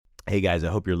Hey guys, I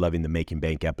hope you're loving the Making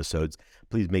Bank episodes.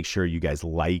 Please make sure you guys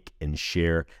like and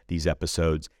share these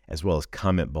episodes, as well as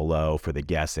comment below for the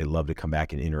guests. They love to come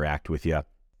back and interact with you.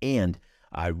 And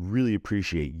I really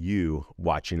appreciate you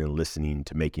watching and listening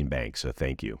to Making Bank, so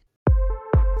thank you.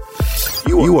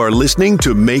 You are listening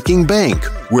to Making Bank,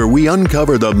 where we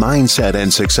uncover the mindset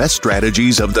and success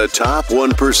strategies of the top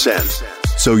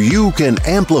 1%, so you can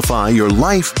amplify your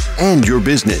life and your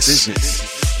business.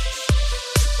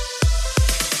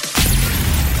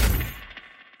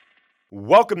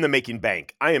 Welcome to Making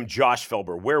Bank. I am Josh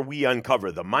Felber, where we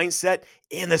uncover the mindset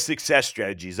and the success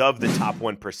strategies of the top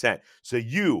 1%, so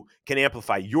you can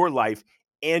amplify your life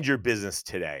and your business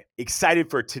today. Excited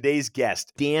for today's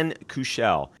guest, Dan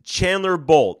Kuschell, Chandler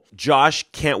Bolt, Josh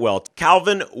Cantwell,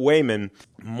 Calvin Wayman,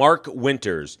 Mark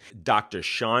Winters, Dr.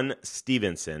 Sean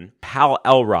Stephenson, Hal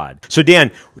Elrod. So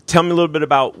Dan, tell me a little bit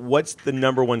about what's the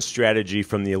number one strategy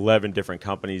from the 11 different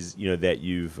companies that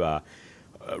you've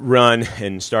run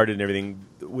and started and everything,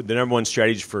 the number one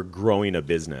strategy for growing a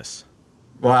business?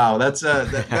 Wow, that's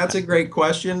a great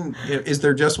question. Is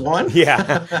there just one?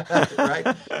 Yeah.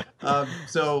 Right.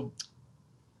 So,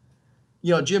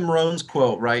 Jim Rohn's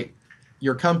quote, right?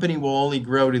 Your company will only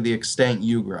grow to the extent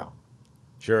you grow.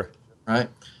 Sure. Right.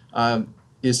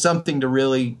 Is something to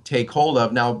really take hold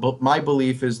of. Now, my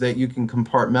belief is that you can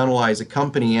compartmentalize a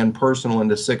company and personal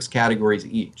into 6 categories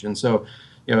each. And so,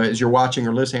 as you're watching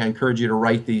or listening, I encourage you to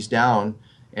write these down.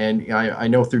 And I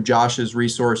know through Josh's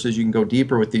resources, you can go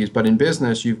deeper with these. But in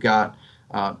business, you've got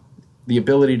the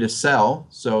ability to sell.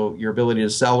 So your ability to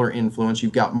sell or influence.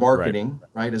 You've got marketing,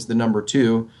 right, as the number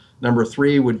 2. Number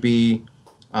 3 would be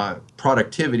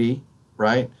productivity,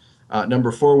 right?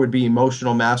 Number 4 would be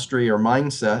emotional mastery or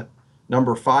mindset.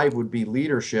 Number 5 would be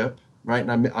leadership, right?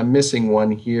 And I'm missing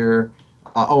one here.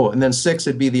 And then 6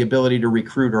 would be the ability to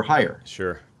recruit or hire.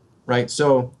 Sure. Right.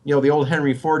 So, the old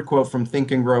Henry Ford quote from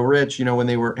Think and Grow Rich, when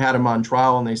they had him on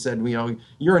trial and they said,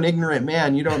 you're an ignorant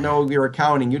man. You don't know your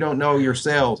accounting. You don't know your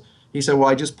sales. He said, well,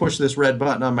 I just push this red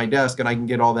button on my desk and I can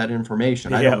get all that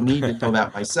information. I don't need to know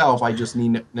that myself. I just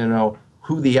need to know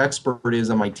who the expert is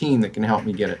on my team that can help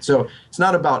me get it. So it's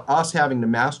not about us having to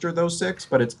master those 6,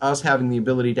 but it's us having the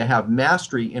ability to have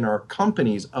mastery in our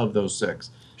companies of those 6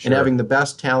 and having the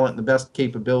best talent and the best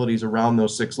capabilities around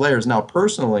those 6 layers. Now,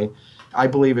 personally, I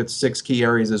believe it's 6 key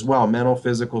areas as well: mental,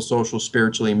 physical, social,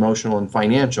 spiritually, emotional, and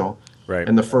financial. Right.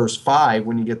 And the first 5,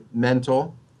 when you get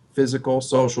mental, physical,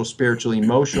 social, spiritually,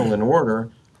 emotional in order,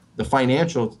 the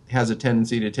financial has a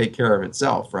tendency to take care of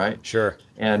itself, right? Sure.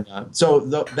 And so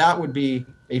that would be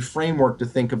a framework to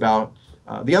think about.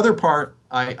 The other part,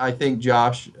 I think,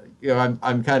 Josh,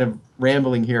 I'm kind of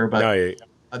rambling here, but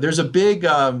there's a big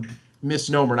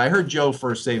misnomer, and I heard Joe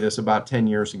first say this about 10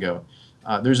 years ago.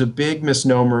 There's a big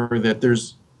misnomer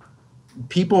that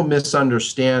people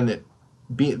misunderstand that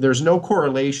there's no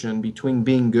correlation between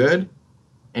being good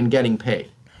and getting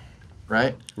paid,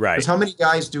 right? Right. Because how many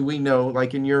guys do we know,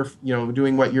 like in your,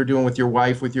 doing what you're doing with your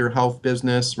wife, with your health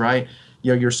business, right?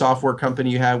 Your software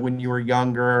company you had when you were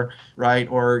younger, right?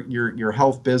 Or your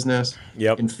health business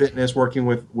in fitness, working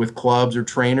with clubs or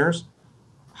trainers.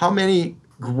 How many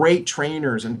great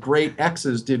trainers and great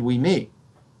exes did we meet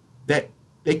that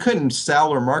they couldn't sell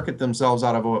or market themselves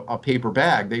out of a paper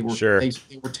bag? They were they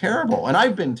were terrible, and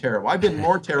I've been terrible. I've been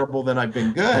more terrible than I've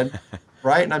been good,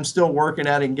 right? And I'm still working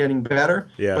at it and getting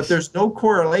better. Yes. But there's no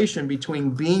correlation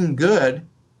between being good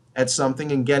at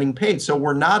something and getting paid. So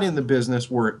we're not in the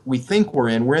business we think we're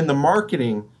in. We're in the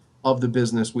marketing of the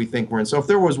business we think we're in. So if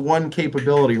there was one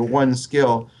capability or one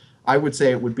skill, I would say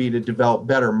it would be to develop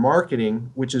better marketing,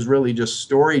 which is really just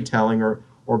storytelling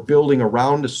or building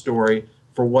around a story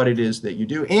for what it is that you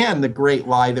do. And the great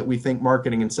lie that we think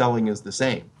marketing and selling is the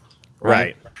same.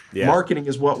 Right. Yeah. Marketing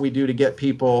is what we do to get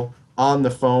people on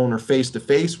the phone or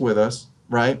face-to-face with us,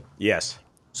 right? Yes.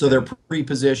 So they're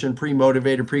pre-positioned,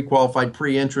 pre-motivated, pre-qualified,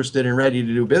 pre-interested, and ready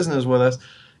to do business with us.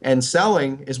 And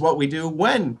selling is what we do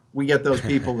when we get those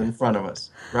people in front of us,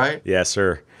 right? Yes,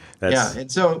 sir.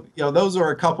 And so those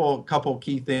are a couple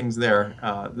key things there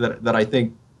that I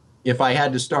think if I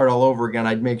had to start all over again,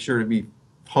 I'd make sure to be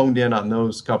honed in on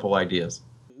those couple ideas.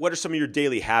 What are some of your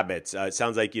daily habits? It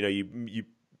sounds like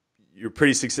you're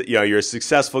pretty you're a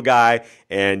successful guy,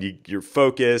 and you're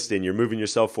focused and you're moving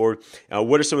yourself forward.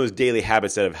 What are some of those daily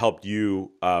habits that have helped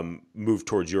you move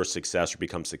towards your success or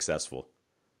become successful?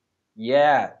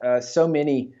 Yeah, so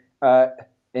many.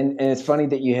 And it's funny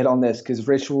that you hit on this, because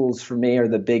rituals for me are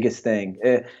the biggest thing.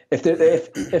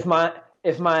 If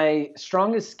my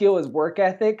strongest skill is work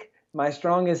ethic, my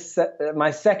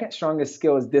second strongest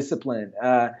skill is discipline.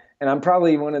 and I'm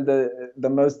probably one of the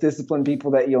most disciplined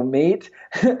people that you'll meet.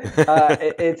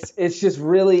 It's just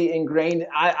really ingrained.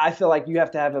 I feel like you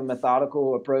have to have a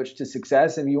methodical approach to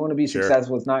success. If you want to be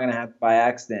successful, it's not going to happen by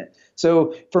accident.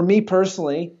 So for me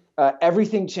personally,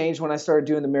 everything changed when I started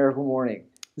doing the Miracle Morning.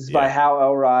 This is by Hal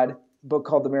Elrod, book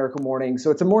called The Miracle Morning.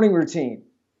 So it's a morning routine.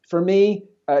 For me,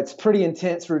 it's a pretty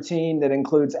intense routine that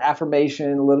includes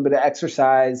affirmation, a little bit of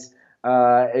exercise,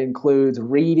 it includes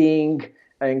reading,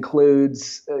 it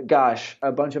includes,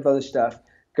 a bunch of other stuff,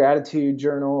 gratitude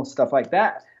journal, stuff like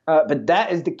that. But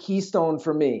that is the keystone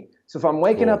for me. So if I'm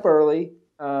waking up early,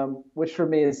 which for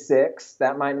me is 6,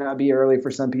 that might not be early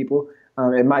for some people.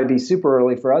 It might be super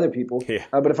early for other people. Yeah.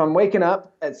 But if I'm waking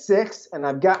up at 6 and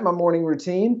I've got my morning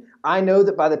routine, I know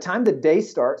that by the time the day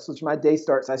starts, which my day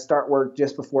starts, I start work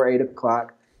just before 8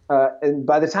 o'clock. And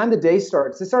by the time the day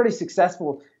starts, it's already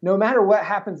successful. No matter what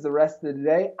happens the rest of the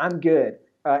day, I'm good.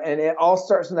 And it all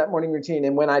starts with that morning routine.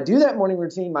 And when I do that morning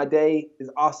routine, my day is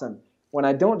awesome. When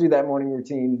I don't do that morning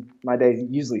routine, my day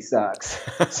usually sucks.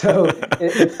 So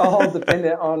it's all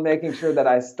dependent on making sure that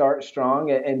I start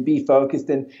strong and be focused.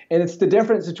 And it's the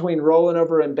difference between rolling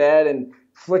over in bed and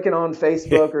flicking on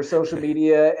Facebook or social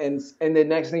media, and the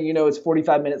next thing you know, it's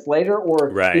 45 minutes later, or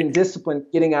being disciplined,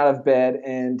 getting out of bed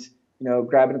and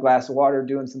grabbing a glass of water,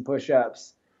 doing some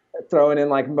push-ups, throwing in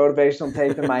like motivational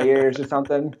tape in my ears or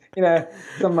something.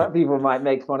 Some people might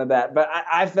make fun of that, but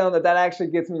I found that actually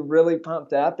gets me really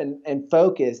pumped up and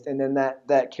focused, and then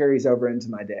that carries over into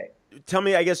my day. Tell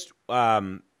me, I guess,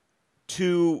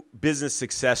 2 business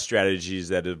success strategies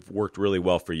that have worked really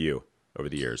well for you over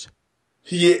the years.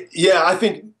 Yeah, I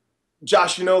think,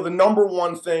 Josh, the number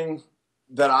one thing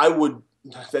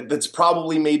that's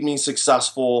probably made me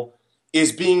successful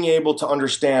is being able to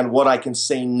understand what I can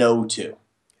say no to.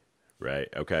 Right.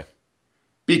 Okay.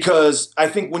 Because I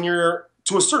think when you're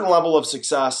to a certain level of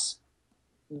success,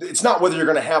 it's not whether you're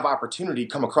going to have opportunity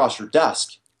come across your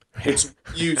desk. It's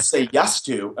you say yes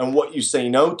to and what you say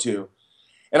no to.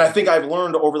 And I think I've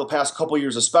learned over the past couple of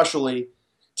years, especially,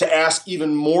 to ask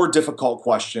even more difficult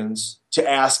questions, to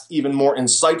ask even more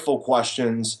insightful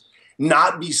questions,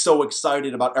 not be so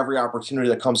excited about every opportunity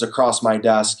that comes across my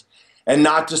desk, and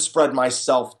not to spread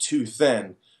myself too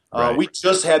thin. Right. We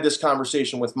just had this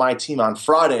conversation with my team on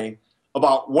Friday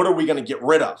about what are we going to get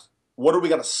rid of? What are we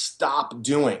going to stop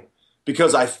doing?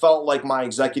 Because I felt like my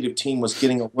executive team was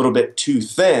getting a little bit too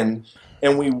thin,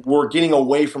 and we were getting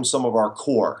away from some of our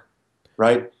core,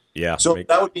 right? Yeah. So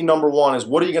that would be number one, is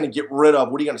what are you going to get rid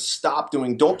of? What are you going to stop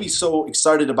doing? Don't be so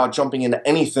excited about jumping into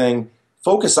anything.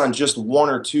 Focus on just 1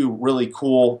 or 2 really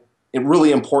cool and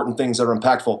really important things that are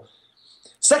impactful.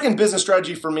 Second business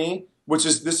strategy for me, which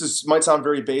is might sound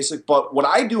very basic, but what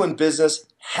I do in business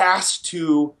has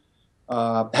to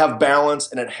have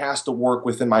balance, and it has to work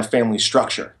within my family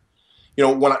structure.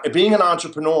 Being an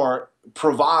entrepreneur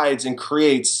provides and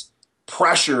creates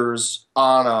pressures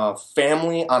on a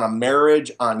family, on a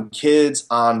marriage, on kids,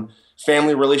 on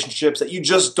family relationships that you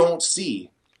just don't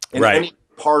see in any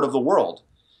part of the world.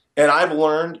 And I've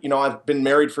learned, I've been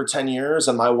married for 10 years,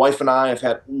 and my wife and I have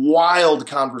had wild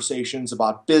conversations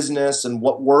about business and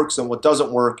what works and what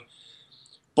doesn't work.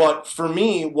 But for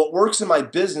me, what works in my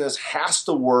business has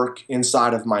to work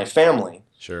inside of my family.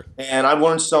 Sure. And I've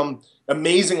learned some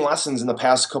amazing lessons in the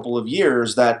past couple of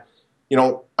years that,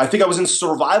 I think I was in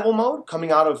survival mode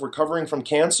coming out of recovering from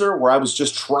cancer, where I was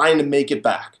just trying to make it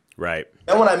back. Right.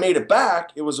 And when I made it back,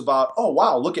 it was about, oh,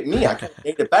 wow, look at me. I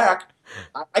made it back.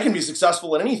 I can be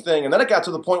successful at anything. And then it got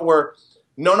to the point where,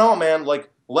 no, man,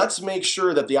 let's make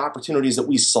sure that the opportunities that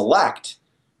we select,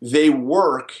 they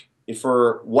work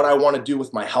for what I want to do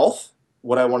with my health,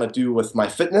 what I want to do with my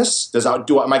fitness. Am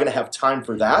I going to have time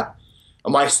for that?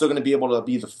 Am I still going to be able to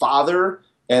be the father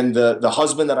and the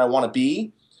husband that I want to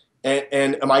be?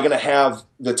 And am I going to have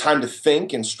the time to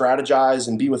think and strategize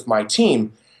and be with my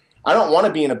team? I don't want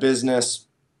to be in a business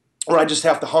where I just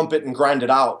have to hump it and grind it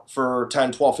out for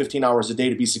 10, 12, 15 hours a day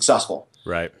to be successful.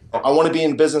 Right. I want to be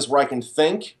in business where I can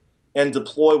think and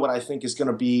deploy what I think is going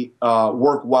to be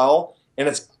work well, and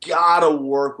it's got to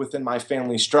work within my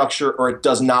family structure, or it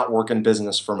does not work in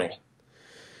business for me.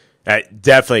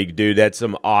 Definitely, dude. That's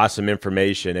some awesome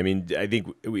information. I mean, I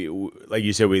think we, like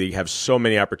you said, we have so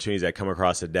many opportunities that come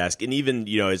across the desk, and even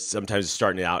it's sometimes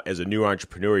starting out as a new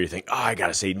entrepreneur, you think, oh, I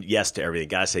gotta say yes to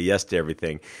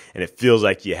everything, and it feels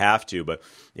like you have to. But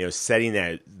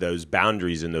setting those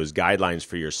boundaries and those guidelines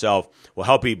for yourself will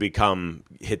help you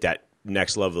hit that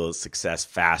next level of success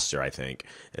faster, I think,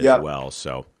 as well.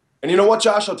 So, and you know what,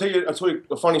 Josh? I'll tell you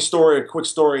a funny story, a quick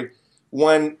story.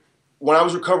 When I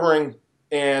was recovering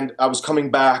and I was coming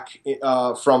back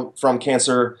from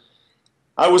cancer,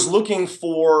 I was looking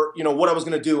for, what I was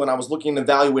going to do, and I was looking and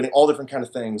evaluating all different kind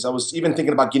of things. I was even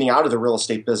thinking about getting out of the real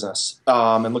estate business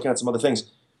and looking at some other things.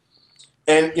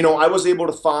 And, I was able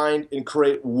to find and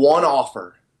create one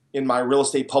offer in my real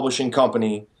estate publishing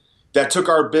company that took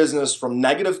our business from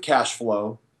negative cash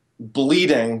flow,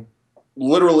 bleeding,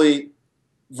 literally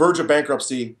verge of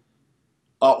bankruptcy,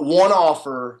 one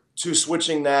offer to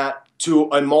switching that to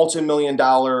a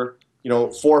multi-million-dollar,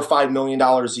 $4 or $5 million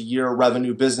a year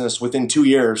revenue business within 2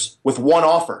 years with one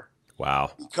offer.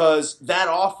 Wow. Because that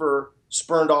offer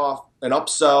spurned off an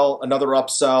upsell, another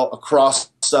upsell, a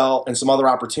cross-sell, and some other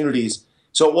opportunities.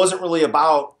 So it wasn't really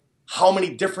about how many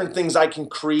different things I can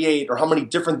create or how many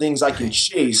different things I can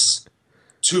chase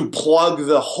to plug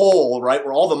the hole, right,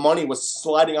 where all the money was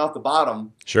sliding off the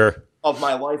bottom of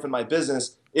my life and my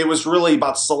business. It was really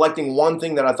about selecting one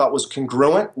thing that I thought was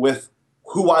congruent with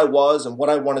who I was and what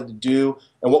I wanted to do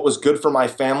and what was good for my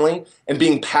family, and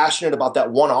being passionate about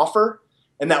that one offer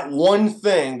and that one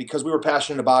thing, because we were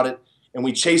passionate about it and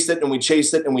we chased it and we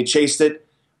chased it and we chased it.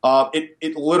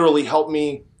 It literally helped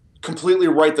me completely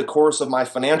write the course of my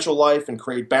financial life and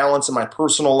create balance in my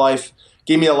personal life,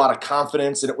 gave me a lot of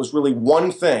confidence, and it was really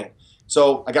one thing.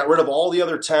 So I got rid of all the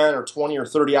other 10 or 20 or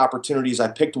 30 opportunities. I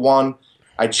picked one.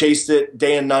 I chased it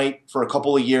day and night for a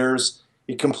couple of years.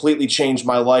 It completely changed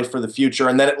my life for the future,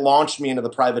 and then it launched me into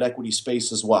the private equity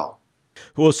space as well.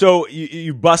 Well, so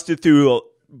you busted through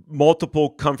multiple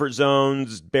comfort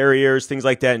zones, barriers, things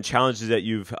like that, and challenges that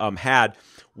you've had.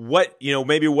 What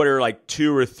are like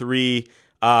 2 or 3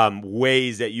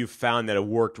 ways that you've found that have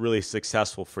worked really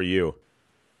successful for you?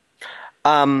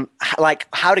 Like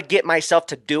how to get myself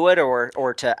to do it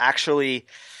or to actually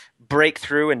break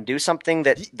through and do something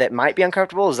that might be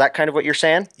uncomfortable. Is that kind of what you're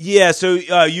saying? Yeah. So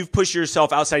you've pushed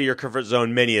yourself outside of your comfort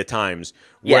zone many a times,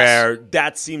 where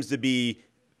that seems to be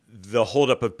the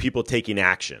holdup of people taking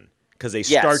action. Because they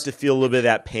start to feel a little bit of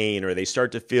that pain, or they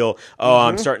start to feel,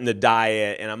 I'm starting to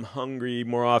diet and I'm hungry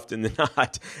more often than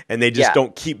not, and they just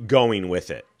don't keep going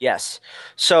with it. Yes.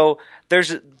 So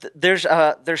there's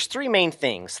 3 main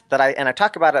things that I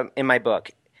talk about in my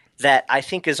book that I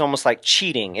think is almost like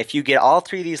cheating. If you get all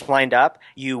 3 of these lined up,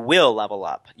 you will level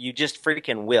up. You just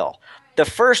freaking will. The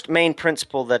first main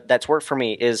principle that's worked for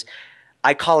me is,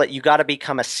 I call it, you got to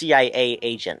become a CIA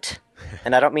agent.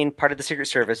 And I don't mean part of the Secret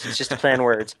Service. It's just a play on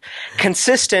words.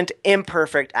 Consistent,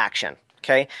 imperfect action.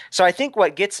 Okay? So I think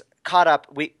what gets caught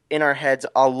up in our heads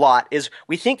a lot is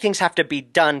we think things have to be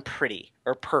done pretty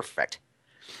or perfect.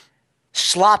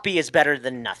 Sloppy is better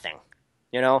than nothing.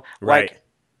 Right.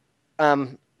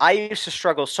 Like, I used to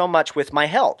struggle so much with my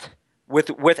health,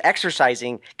 with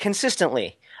exercising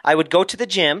consistently. I would go to the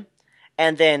gym,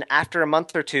 and then after a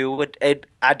month or two,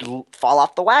 I'd fall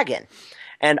off the wagon.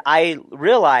 And I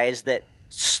realized that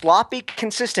sloppy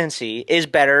consistency is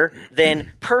better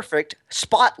than perfect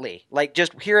spotly, like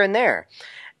just here and there.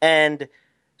 And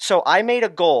so I made a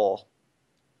goal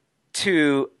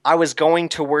I was going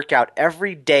to work out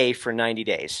every day for 90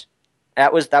 days.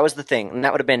 That was the thing, and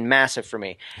that would have been massive for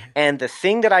me. And the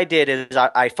thing that I did is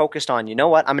I focused on, you know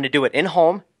what, I'm going to do it in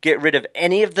home, get rid of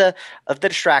any of the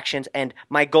distractions, and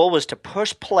my goal was to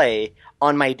push play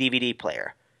on my DVD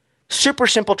player. Super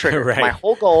simple trigger. Right. My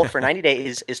whole goal for 90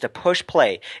 days is to push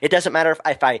play. It doesn't matter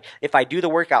if I do the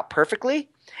workout perfectly,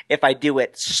 if I do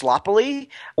it sloppily,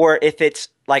 or if it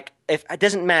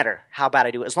doesn't matter how bad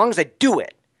I do it, as long as I do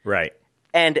it. Right.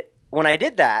 And when I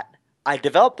did that, I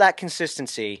developed that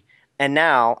consistency, and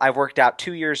now I've worked out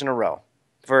 2 years in a row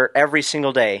for every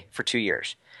single day for 2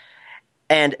 years.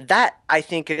 And that, I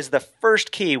think, is the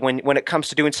first key when it comes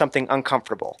to doing something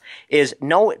uncomfortable, is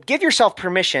give yourself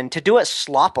permission to do it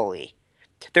sloppily.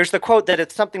 There's the quote that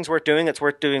if something's worth doing, it's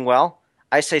worth doing well.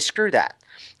 I say, screw that.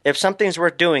 If something's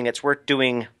worth doing, it's worth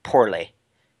doing poorly.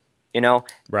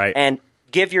 Right. And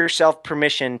give yourself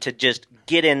permission to just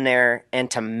get in there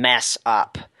and to mess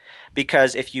up.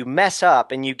 Because if you mess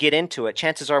up and you get into it,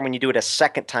 chances are when you do it a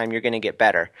second time, you're going to get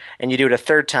better. And you do it a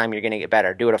third time, you're going to get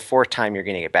better. Do it a fourth time, you're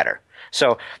going to get better.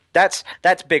 So that's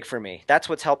big for me. That's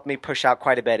what's helped me push out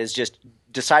quite a bit, is just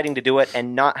deciding to do it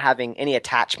and not having any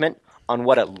attachment on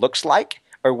what it looks like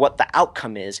or what the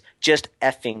outcome is. Just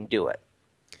effing do it.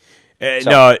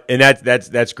 No, and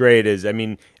that's great.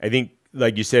 I think,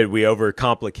 like you said, we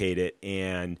overcomplicate it,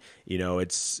 and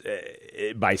it's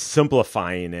by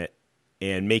simplifying it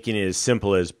and making it as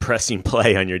simple as pressing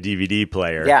play on your DVD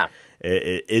player. Yeah.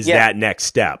 Is that next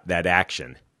step, that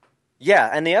action. Yeah,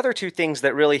 and the other 2 things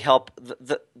that really help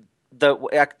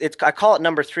I call it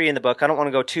number 3 in the book. I don't want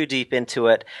to go too deep into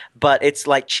it, but it's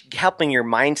like helping your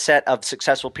mindset of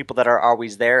successful people that are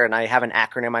always there. And I have an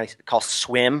acronym I call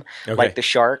SWIM, like the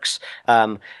sharks.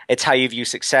 It's how you view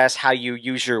success, how you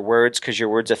use your words, because your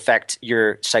words affect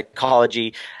your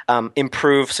psychology.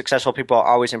 Improve. Successful people are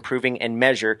always improving, and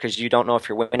measure, because you don't know if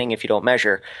you're winning if you don't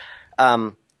measure.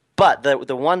 But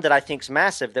the one that I think is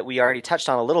massive that we already touched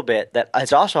on a little bit that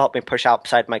has also helped me push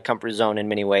outside my comfort zone in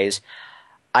many ways,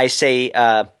 I say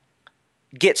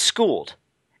get schooled.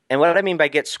 And what I mean by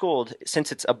get schooled,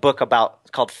 since it's a book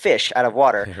called Fish Out of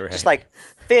Water, Right. Just like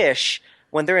fish,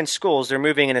 when they're in schools, they're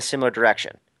moving in a similar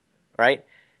direction, right?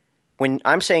 When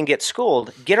I'm saying get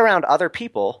schooled, get around other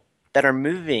people that are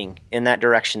moving in that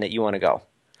direction that you want to go.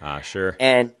 Sure.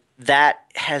 And that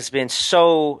has been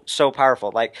so, so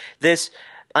powerful. Like this,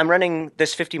 I'm running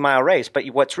this 50-mile race, but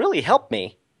what's really helped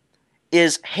me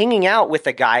is hanging out with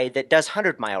a guy that does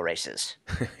 100-mile races.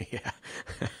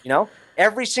 Yeah.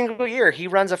 Every single year he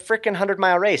runs a freaking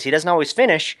 100-mile race. He doesn't always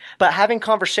finish, but having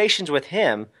conversations with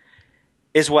him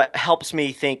is what helps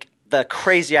me think the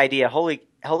crazy idea, holy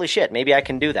shit, maybe I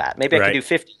can do that. Maybe I can do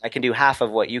 50. I can do half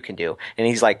of what you can do. And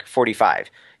he's like 45,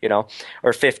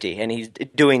 or 50, and he's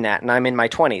doing that, and I'm in my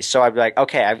 20s. So I'd be like,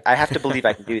 okay, I have to believe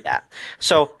I can do that.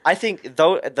 So I think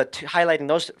highlighting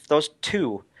those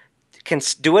two, can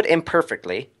do it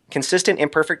imperfectly, consistent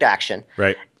imperfect action,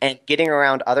 right? And getting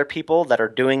around other people that are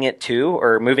doing it too,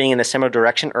 or moving in a similar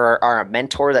direction, or are a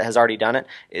mentor that has already done it,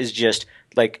 is just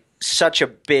like such a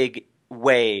big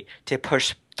way to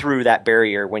push through that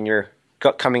barrier when you're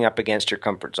coming up against your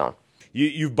comfort zone.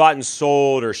 You've bought and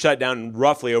sold or shut down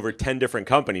roughly over 10 different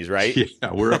companies, right?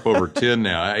 Yeah, we're up over 10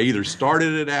 now. I either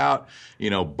started it out,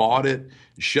 bought it,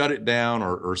 shut it down,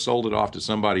 or sold it off to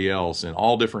somebody else in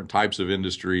all different types of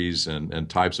industries and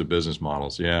types of business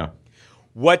models. Yeah.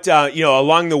 What,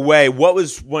 along the way, what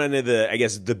was one of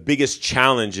the biggest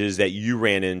challenges that you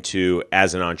ran into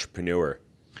as an entrepreneur?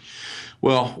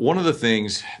 Well, one of the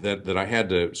things that I had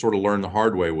to sort of learn the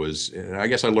hard way was, and I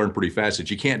guess I learned pretty fast,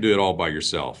 that you can't do it all by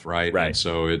yourself, right? Right. And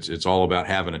so it's all about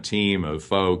having a team of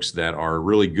folks that are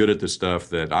really good at the stuff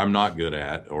that I'm not good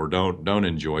at or don't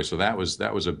enjoy. So that was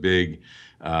a big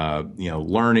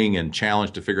learning and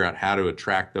challenge to figure out how to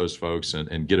attract those folks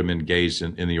and get them engaged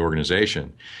in the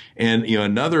organization. And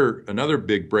another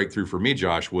big breakthrough for me,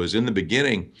 Josh, was in the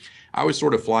beginning, I was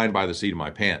sort of flying by the seat of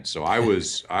my pants. So I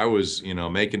was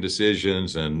making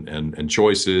decisions and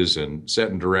choices and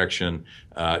setting direction,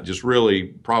 just really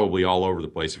probably all over the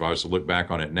place if I was to look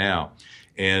back on it now.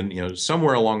 And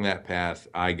somewhere along that path,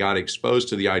 I got exposed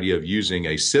to the idea of using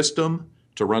a system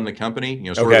to run the company,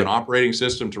 sort of an operating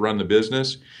system to run the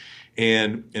business.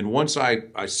 And once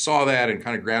I saw that and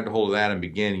kind of grabbed a hold of that and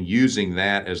began using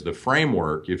that as the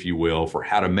framework, if you will, for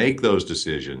how to make those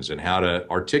decisions and how to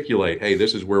articulate, hey,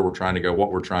 this is where we're trying to go,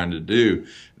 what we're trying to do,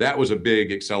 that was a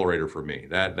big accelerator for me.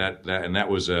 That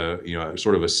was a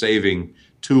sort of a saving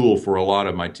tool for a lot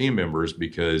of my team members,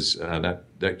 because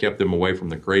that kept them away from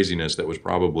the craziness that was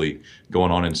probably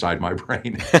going on inside my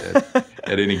brain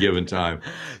at any given time.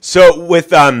 So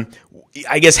with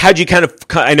I guess how'd you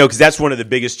I know, because that's one of the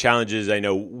biggest challenges I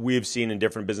know we've seen in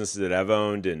different businesses that I've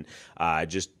owned and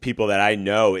just people that I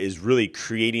know, is really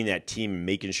creating that team and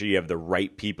making sure you have the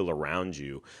right people around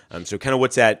you. So kind of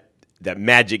what's that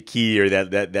magic key or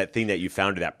that thing that you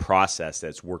found, or that process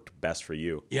that's worked best for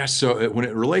you? Yeah, so when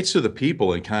it relates to the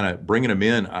people and kind of bringing them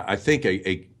in, I think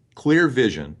a clear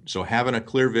vision, so having a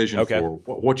clear vision for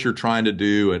what you're trying to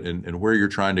do and where you're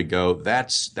trying to go,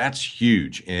 that's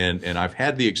huge. And I've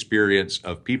had the experience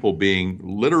of people being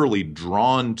literally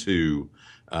drawn to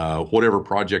whatever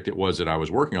project it was that I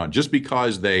was working on, just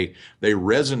because they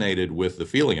resonated with the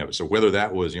feeling of it. So whether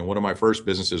that was, one of my first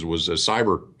businesses was a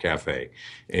cyber cafe,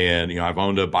 and I've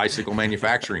owned a bicycle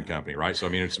manufacturing company, right? So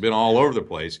it's been all over the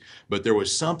place, but there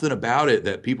was something about it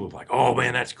that people were like, oh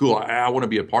man, that's cool. I want to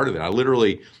be a part of that. I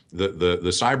literally, the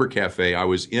cyber cafe, I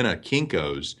was in a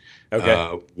Kinko's.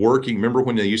 Working. Remember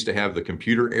when they used to have the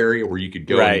computer area where you could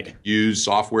go and use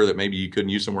software that maybe you couldn't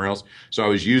use somewhere else? So I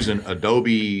was using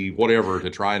Adobe whatever to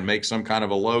try and make some kind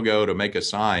of a logo to make a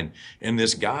sign. And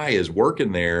this guy is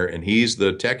working there, and he's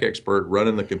the tech expert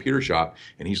running the computer shop.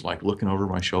 And he's like looking over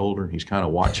my shoulder, and he's kind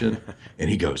of watching, and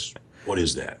he goes, "What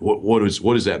is that? What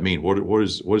does that mean? What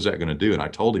is that going to do?" And I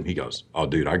told him. He goes, "Oh,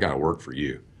 dude, I got to work for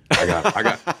you. I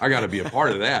got to be a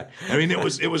part of that."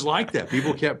 It was like that.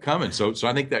 People kept coming. So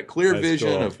I think that clear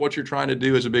vision of what you're trying to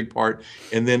do is a big part.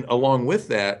 And then along with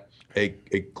that, a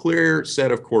clear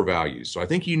set of core values. So I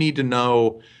think you need to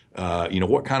know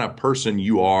what kind of person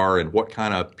you are and what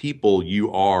kind of people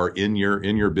you are in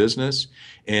your business,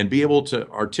 and be able to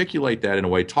articulate that in a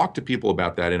way, talk to people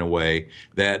about that in a way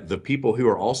that the people who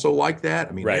are also like that,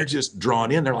 I mean, they're just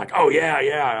drawn in. They're like, oh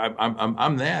yeah,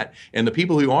 I'm that. And the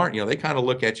people who aren't, they kind of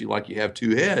look at you like you have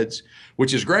two heads,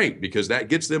 which is great because that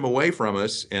gets them away from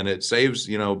us, and it saves,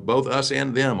 both us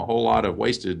and them a whole lot of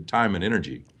wasted time and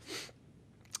energy.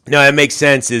 No, that makes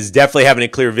sense. Is definitely having a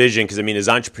clear vision, because as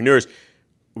entrepreneurs,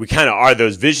 we kind of are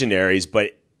those visionaries,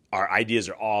 but our ideas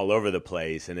are all over the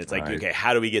place. And it's like, okay,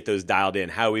 how do we get those dialed in?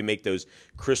 How do we make those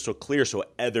crystal clear so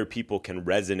other people can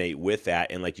resonate with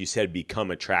that? And like you said,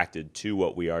 become attracted to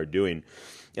what we are doing.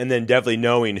 And then definitely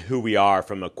knowing who we are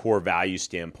from a core value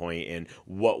standpoint and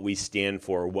what we stand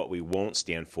for, what we won't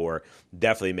stand for,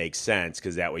 definitely makes sense,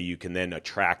 because that way you can then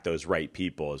attract those right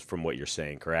people, is from what you're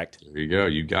saying, correct? There you go.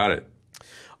 You got it.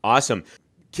 Awesome.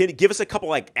 Can you give us a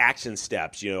couple action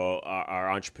steps,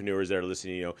 our entrepreneurs that are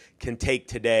listening, can take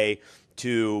today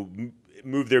to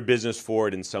move their business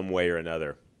forward in some way or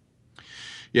another?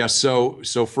 Yeah. So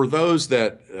for those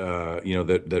that,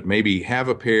 that maybe have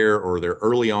a pair, or they're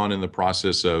early on in the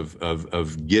process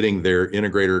of getting their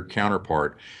integrator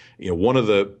counterpart, one of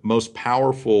the most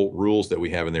powerful rules that we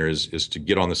have in there is to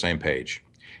get on the same page.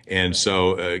 And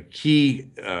so a key,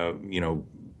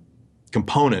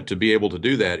 component to be able to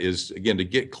do that is, again, to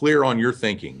get clear on your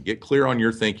thinking. Get clear on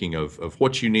your thinking of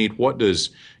what you need. What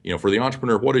does, for the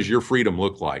entrepreneur, what does your freedom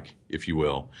look like, if you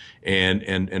will,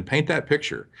 and paint that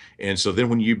picture. And so then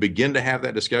when you begin to have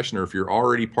that discussion, or if you're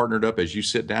already partnered up, as you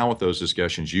sit down with those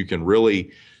discussions, you can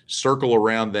really circle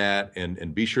around that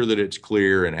and be sure that it's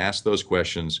clear and ask those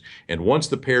questions. And once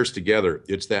the pair's together,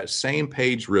 it's that same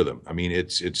page rhythm. I mean,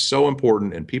 it's so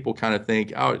important, and people kind of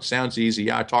think, oh, it sounds easy.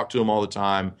 Yeah, I talk to them all the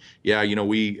time. Yeah,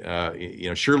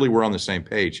 surely we're on the same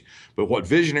page. But what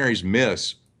visionaries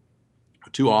miss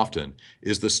too often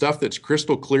is the stuff that's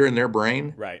crystal clear in their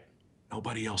brain. Right.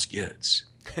 Nobody else gets.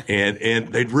 And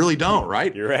they really don't,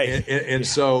 right? You're right.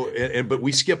 But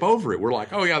we skip over it. We're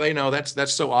like, oh yeah, they know,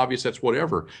 that's so obvious, that's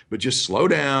whatever. But just slow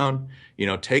down,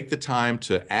 take the time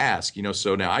to ask,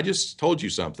 so now I just told you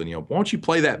something, why don't you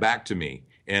play that back to me?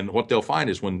 And what they'll find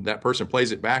is when that person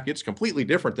plays it back, it's completely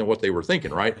different than what they were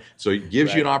thinking, right? So it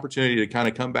gives you an opportunity to kind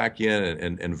of come back in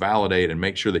and validate and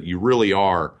make sure that you really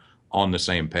are on the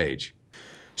same page.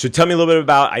 So tell me a little bit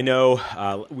about, I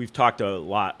know we've talked a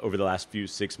lot over the last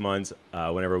 6 months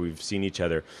whenever we've seen each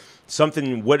other.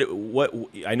 Something, what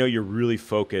I know you're really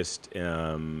focused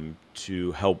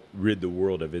to help rid the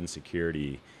world of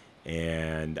insecurity,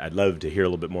 and I'd love to hear a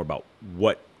little bit more about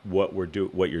what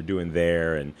you're doing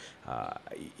there, and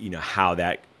how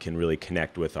that can really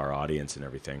connect with our audience and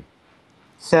everything.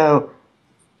 So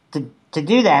to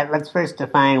do that, let's first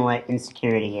define what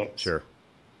insecurity is. Sure.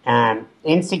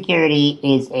 Insecurity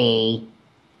is a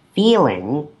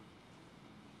feeling.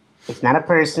 It's not a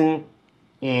person.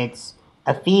 It's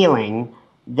a feeling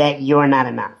that you're not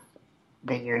enough,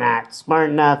 that you're not smart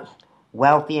enough,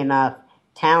 wealthy enough,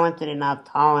 talented enough,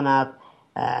 tall enough,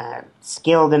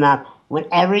 skilled enough.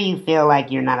 Whenever you feel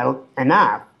like you're not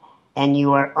enough, and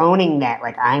you are owning that,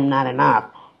 like, I'm not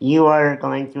enough, you are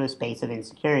going through a space of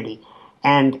insecurity.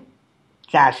 And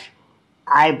Josh,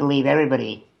 I believe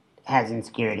everybody has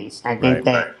insecurities. I think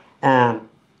that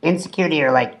insecurity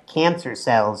are like cancer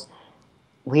cells.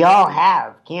 We all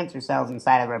have cancer cells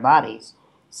inside of our bodies.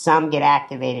 Some get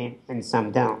activated and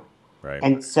some don't. Right.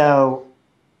 And so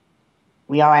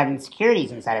we all have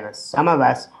insecurities inside of us. Some of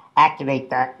us activate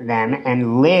them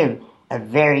and live a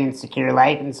very insecure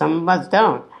life, and some of us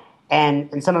don't.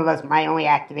 And some of us might only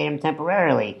activate them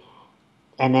temporarily,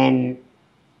 and then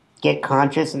get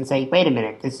conscious and say, wait a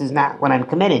minute, this is not what I'm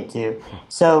committed to.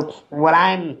 So what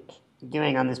I'm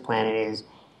doing on this planet is,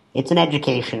 it's an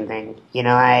education thing.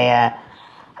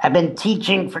 I've been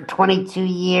teaching for 22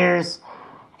 years,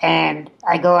 and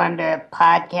I go onto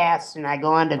podcasts and I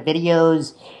go onto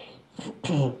videos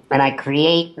and I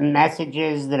create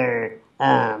messages that are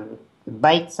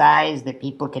bite-sized that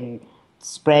people can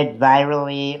spread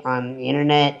virally on the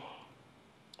internet.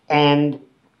 And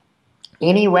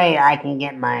any way I can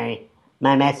get my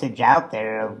message out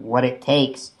there of what it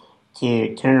takes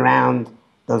to turn around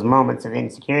those moments of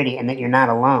insecurity, and that you're not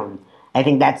alone. I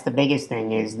think that's the biggest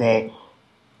thing, is that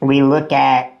we look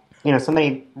at,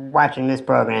 somebody watching this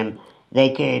program,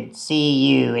 they could see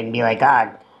you and be like,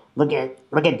 God, look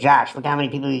at Josh, look how many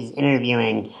people he's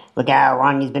interviewing, look how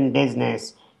long he's been in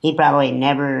business. He probably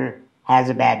never has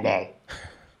a bad day.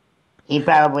 He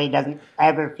probably doesn't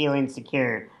ever feel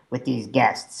insecure with these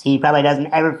guests. He probably doesn't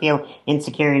ever feel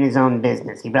insecure in his own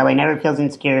business. He probably never feels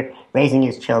insecure raising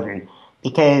his children,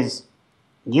 because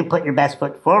you put your best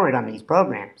foot forward on these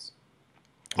programs.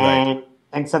 Right.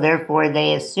 And so therefore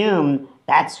they assume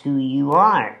that's who you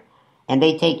are. And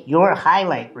they take your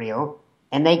highlight reel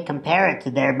and they compare it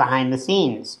to their behind the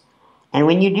scenes. And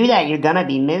when you do that, you're going to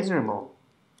be miserable.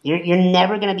 You're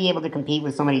never going to be able to compete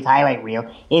with somebody's highlight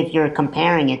reel if you're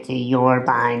comparing it to your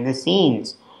behind the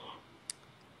scenes.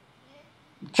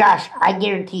 Josh, I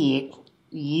guarantee it,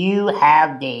 you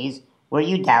have days where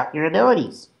you doubt your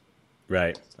abilities.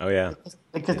 Right. Oh, yeah.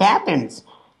 It just happens.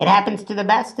 It happens to the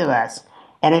best of us.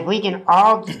 And if we can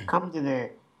all just come to the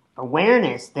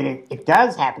awareness that it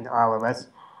does happen to all of us,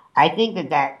 I think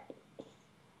that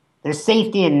there's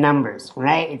safety in numbers,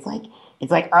 right? It's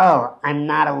like, oh, I'm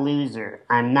not a loser.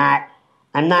 I'm not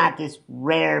this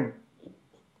rare,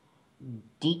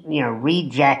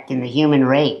 reject in the human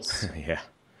race. Yeah.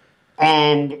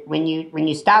 And when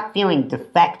you stop feeling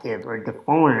defective or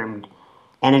deformed,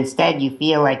 and instead you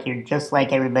feel like you're just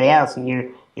like everybody else, and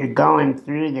you're going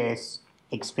through this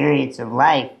experience of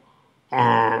life,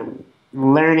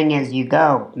 learning as you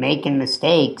go, making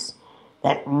mistakes,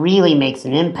 that really makes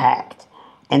an impact.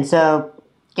 And so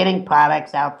getting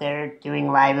products out there,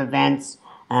 doing live events,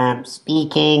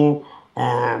 speaking,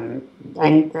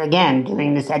 and again,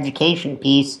 doing this education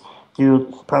piece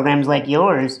through programs like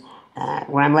yours,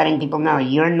 where I'm letting people know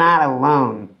you're not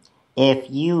alone. If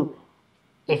you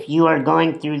are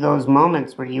going through those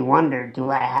moments where you wonder, do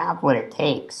I have what it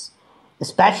takes?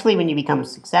 Especially when you become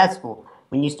successful,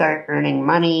 when you start earning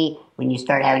money, when you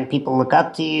start having people look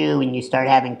up to you, when you start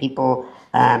having people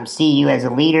see you as a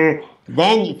leader,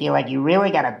 then you feel like you really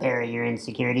got to bury your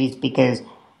insecurities because,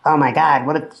 oh my God,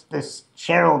 what if the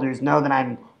shareholders know that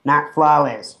I'm not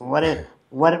flawless? What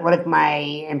if my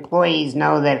employees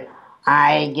know that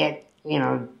I get,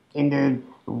 into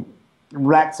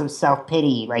ruts of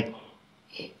self-pity? Like,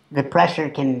 the pressure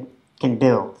can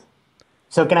build.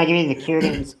 So can I give you the cure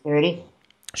to insecurity?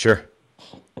 Sure.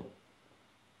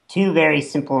 2 very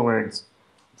simple words.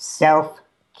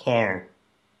 Self-care.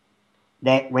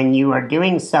 That when you are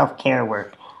doing self-care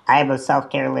work, I have a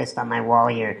self-care list on my wall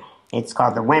here. It's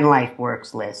called the When Life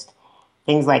Works list.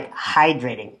 Things like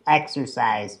hydrating,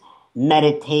 exercise,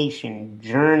 meditation,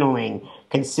 journaling,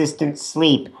 consistent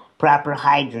sleep, proper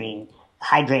hygiene,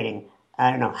 staying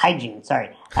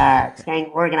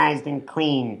organized and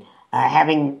clean,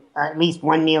 having at least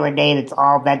 1 meal a day that's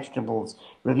all vegetables,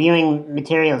 reviewing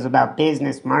materials about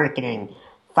business, marketing,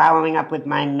 following up with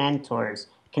my mentors,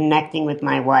 connecting with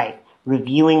my wife,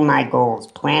 reviewing my goals,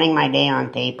 planning my day on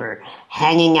paper,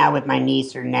 hanging out with my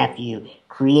niece or nephew,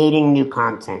 creating new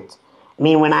content. I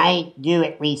mean, when I do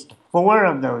at least 4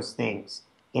 of those things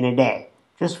in a day,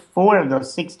 just 4 of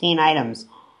those 16 items,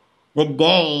 the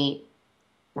day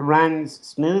runs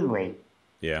smoothly.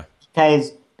 Yeah.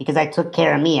 Because I took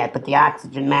care of me. I put the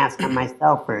oxygen mask on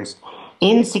myself first.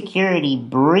 Insecurity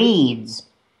breeds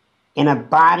in a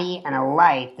body and a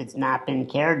life that's not been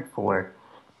cared for.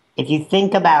 If you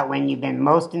think about when you've been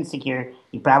most insecure,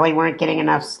 you probably weren't getting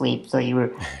enough sleep, so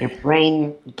your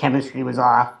brain chemistry was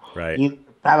off. Right. You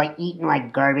probably eating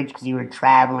like garbage because you were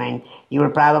traveling. You were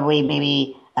probably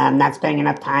maybe not spending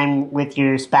enough time with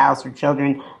your spouse or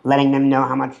children, letting them know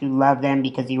how much you love them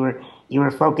because you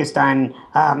were focused on,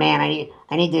 oh man,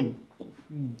 I need to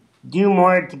do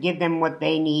more to give them what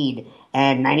they need,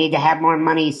 and I need to have more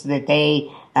money so that they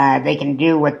can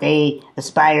do what they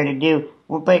aspire to do.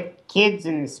 Well, but kids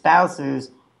and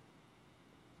spouses,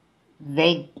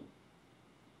 they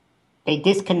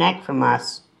disconnect from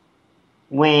us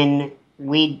when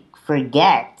we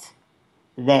forget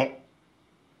that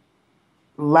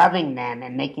loving them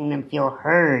and making them feel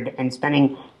heard and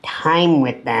spending time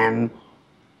with them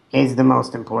is the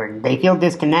most important. They feel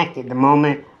disconnected the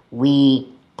moment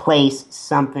we place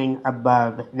something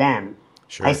above them.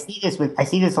 Sure. I see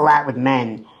this a lot with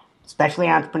men, especially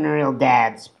entrepreneurial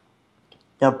dads.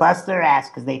 They'll bust their ass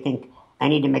because they think, I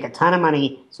need to make a ton of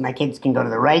money so my kids can go to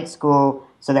the right school,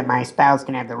 so that my spouse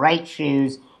can have the right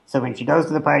shoes, so when she goes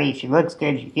to the party, she looks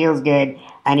good, she feels good.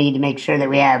 I need to make sure that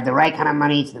we have the right kind of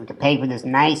money so that we can pay for this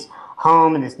nice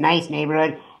home in this nice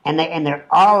neighborhood. And they're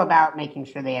all about making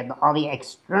sure they have all the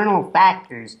external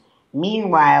factors.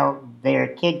 Meanwhile, their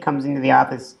kid comes into the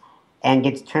office and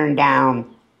gets turned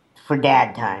down for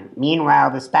dad time.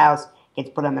 Meanwhile, the spouse gets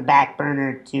put on the back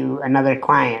burner to another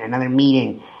client, another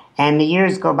meeting. And the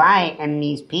years go by, and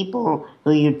these people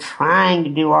who you're trying to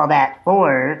do all that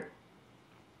for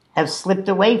have slipped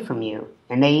away from you.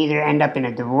 And they either end up in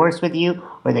a divorce with you,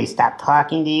 or they stop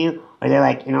talking to you, or they're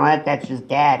like, you know what, that's just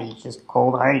dad. He's just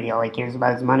cold-hearted. All he cares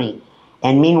about is money.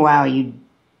 And meanwhile, you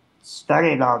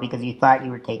started it all because you thought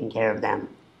you were taking care of them.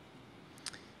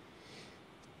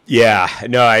 Yeah,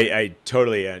 no, I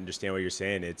totally understand what you're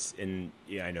saying.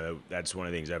 I know that's one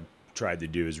of the things I've tried to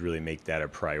do is really make that a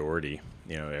priority,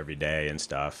 every day and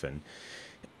stuff. And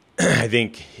I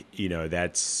think,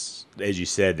 that's, as you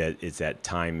said, that it's that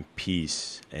time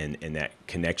piece and that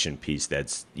connection piece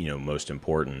that's, most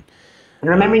important. And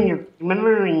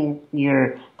remembering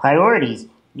your priorities.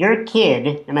 Your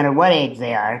kid, no matter what age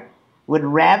they are, would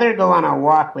rather go on a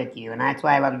walk with you, and that's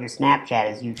why I love your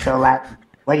Snapchat, is you show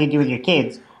what you do with your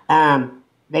kids.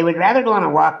 They would rather go on a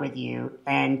walk with you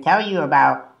and tell you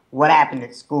about what happened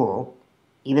at school,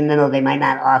 even though they might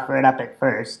not offer it up at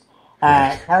first.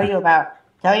 Tell you about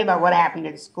what happened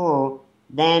at school,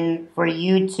 than for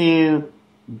you to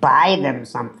buy them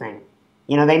something.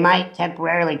 They might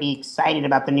temporarily be excited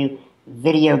about the new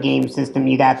video game system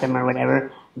you got them or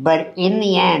whatever, but in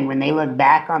the end, when they look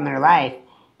back on their life,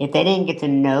 if they didn't get to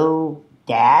know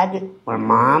dad or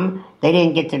mom, they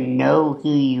didn't get to know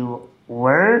who you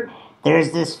were,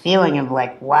 there's this feeling of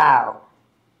like, wow,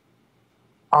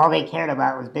 all they cared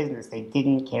about was business. They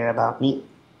didn't care about me.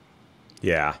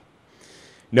 Yeah.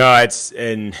 No, I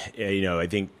think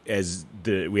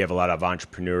we have a lot of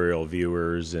entrepreneurial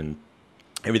viewers and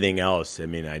everything else. I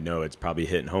mean, I know it's probably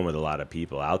hitting home with a lot of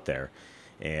people out there.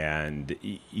 And,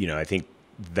 I think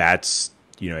that's,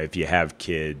 if you have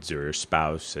kids or a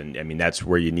spouse, and I mean, that's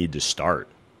where you need to start.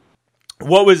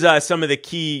 What was some of the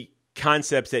key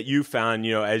concepts that you found,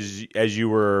 as you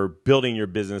were building your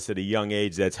business at a young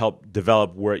age that's helped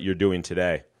develop what you're doing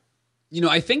today?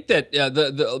 I think that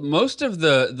the most of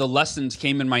the lessons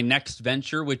came in my next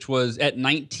venture, which was at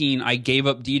 19. I gave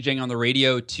up DJing on the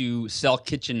radio to sell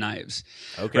kitchen knives.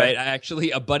 Okay.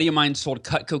 Right. A buddy of mine sold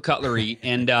Cutco cutlery,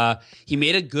 and he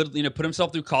made a good, put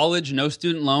himself through college, no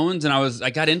student loans, and I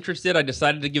got interested. I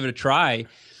decided to give it a try.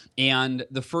 And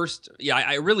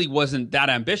I really wasn't that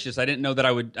ambitious. I didn't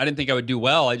think I would do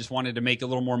well. I just wanted to make a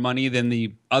little more money than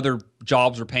the other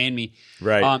jobs were paying me.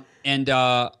 Right.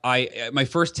 My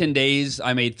first 10 days,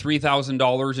 I made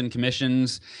 $3,000 in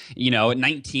commissions. At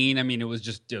 19, I mean, it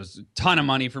was a ton of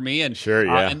money for me. And sure,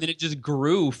 yeah. And then it just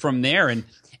grew from there. And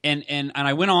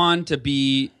I went on to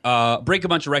break a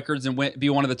bunch of records and be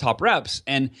one of the top reps.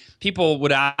 And people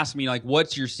would ask me, like,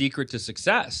 what's your secret to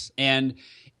success? And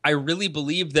I really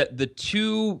believe that the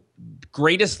two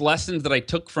greatest lessons that I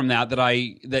took from that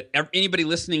anybody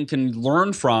listening can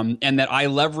learn from, and that I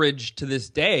leverage to this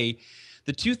day,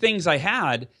 the two things I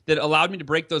had that allowed me to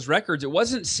break those records, it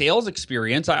wasn't sales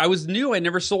experience. I was new. I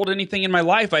never sold anything in my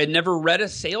life. I had never read a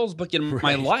sales book in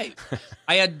my life.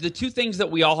 I had the two things that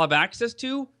we all have access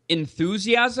to: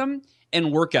 enthusiasm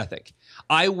and work ethic.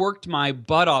 I worked my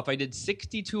butt off. I did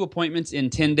 62 appointments in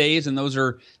 10 days, and those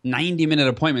are 90-minute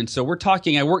appointments. So we're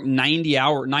talking, I worked 9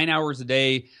 hours a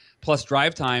day plus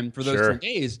drive time for those 10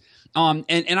 days.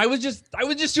 And I was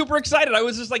just super excited. I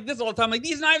was just like this all the time. Like,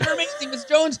 these knives are amazing, Miss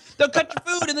Jones. They'll cut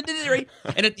your food.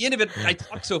 And at the end of it, I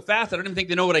talk so fast, I don't even think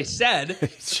they know what I said.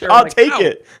 Sure, I'll take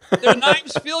it. The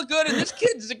knives feel good, and this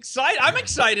kid's excited. I'm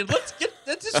excited.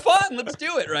 This is fun. Let's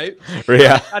do it, right?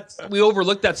 Yeah. We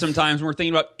overlook that sometimes when we're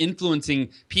thinking about influencing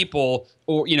people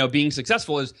or, being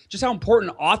successful, is just how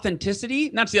important authenticity,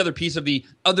 and that's the other piece of the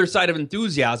other side of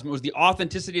enthusiasm. It was the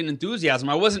authenticity and enthusiasm.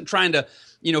 I wasn't trying to,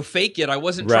 fake it. I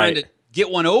wasn't trying to get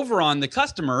one over on the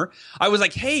customer. I was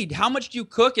like, hey, how much do you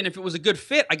cook? And if it was a good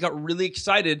fit, I got really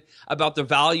excited about the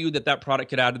value that product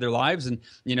could add to their lives. And,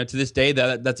 to this day,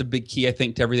 that's a big key, I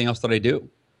think, to everything else that I do.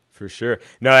 For sure.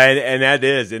 No, and that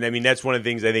is. And I mean, that's one of the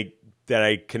things I think that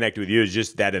I connect with you, is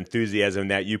just that enthusiasm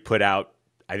that you put out.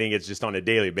 I think it's just on a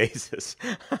daily basis.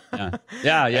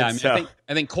 Yeah. I mean,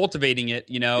 I think cultivating it,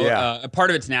 a part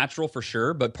of it's natural for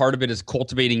sure, but part of it is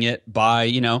cultivating it by,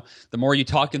 the more you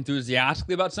talk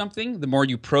enthusiastically about something, the more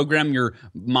you program your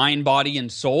mind, body, and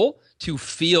soul to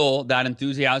feel that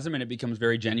enthusiasm, and it becomes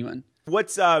very genuine.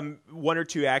 What's one or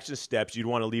two action steps you'd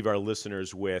want to leave our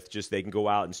listeners with, just they can go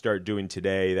out and start doing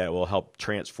today, that will help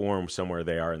transform somewhere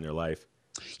they are in their life?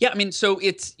 Yeah, I mean, so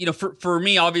it's, for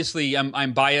me, obviously,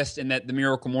 I'm biased in that the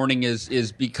Miracle Morning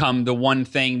is become the one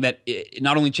thing that it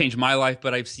not only changed my life,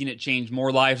 but I've seen it change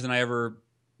more lives than I ever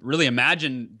really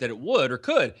imagined that it would or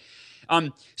could.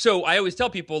 So I always tell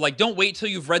people, like, don't wait till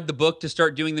you've read the book to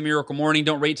start doing the Miracle Morning.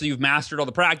 Don't wait till you've mastered all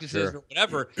the practices or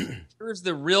whatever. Here's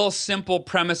the real simple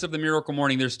premise of the Miracle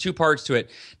Morning. There's two parts to it.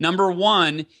 Number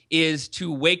one is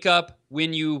to wake up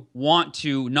when you want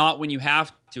to, not when you have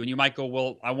to. And you might go,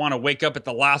 well, I want to wake up at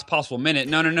the last possible minute.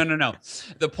 No.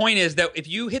 The point is that if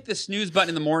you hit the snooze button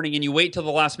in the morning and you wait till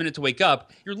the last minute to wake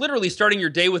up, you're literally starting your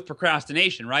day with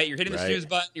procrastination, right? You're hitting the snooze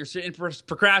button, you're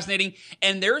procrastinating,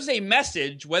 and there's a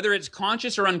message, whether it's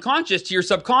conscious or unconscious, to your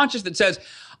subconscious that says,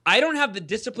 I don't have the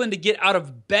discipline to get out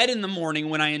of bed in the morning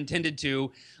when I intended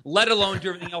to, let alone do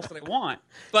everything else that I want.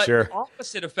 But the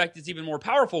opposite effect is even more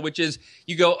powerful, which is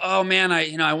you go, oh man,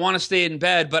 I want to stay in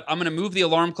bed, but I'm going to move the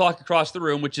alarm clock across the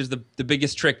room, which is the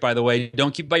biggest trick, by the way.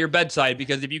 Don't keep it by your bedside,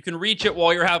 because if you can reach it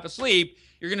while you're half asleep,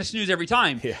 you're going to snooze every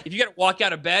time. Yeah. If you got to walk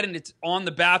out of bed and it's on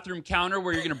the bathroom counter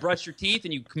where you're going to brush your teeth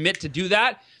and you commit to do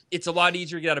that, it's a lot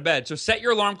easier to get out of bed. So set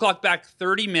your alarm clock back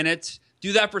 30 minutes,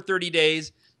 do that for 30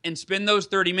 days, and spend those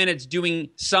 30 minutes doing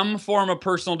some form of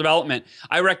personal development.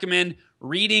 I recommend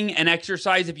reading and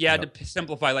exercise if you had to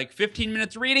simplify, like 15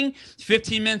 minutes reading,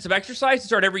 15 minutes of exercise to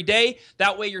start every day.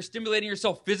 That way you're stimulating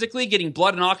yourself physically, getting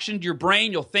blood and oxygen to your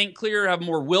brain. You'll think clearer, have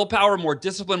more willpower, more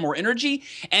discipline, more energy,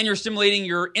 and you're stimulating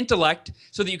your intellect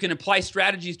so that you can apply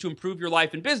strategies to improve your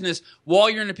life and business while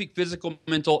you're in a peak physical,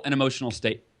 mental, and emotional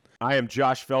state. I am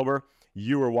Josh Felber.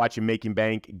 You are watching Making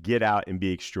Bank. Get out and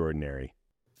be extraordinary.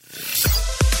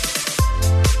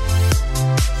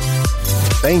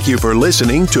 Thank you for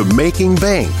listening to Making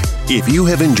Bank. If you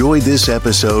have enjoyed this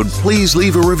episode, please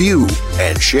leave a review,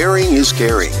 and sharing is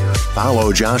caring.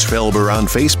 Follow Josh Felber on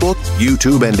Facebook,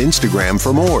 YouTube, and Instagram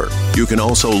for more. You can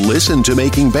also listen to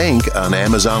Making Bank on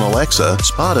Amazon Alexa,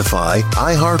 Spotify,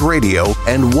 iHeartRadio,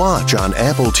 and watch on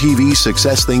Apple TV,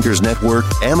 Success Thinkers Network,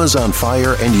 Amazon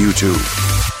Fire, and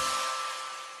YouTube.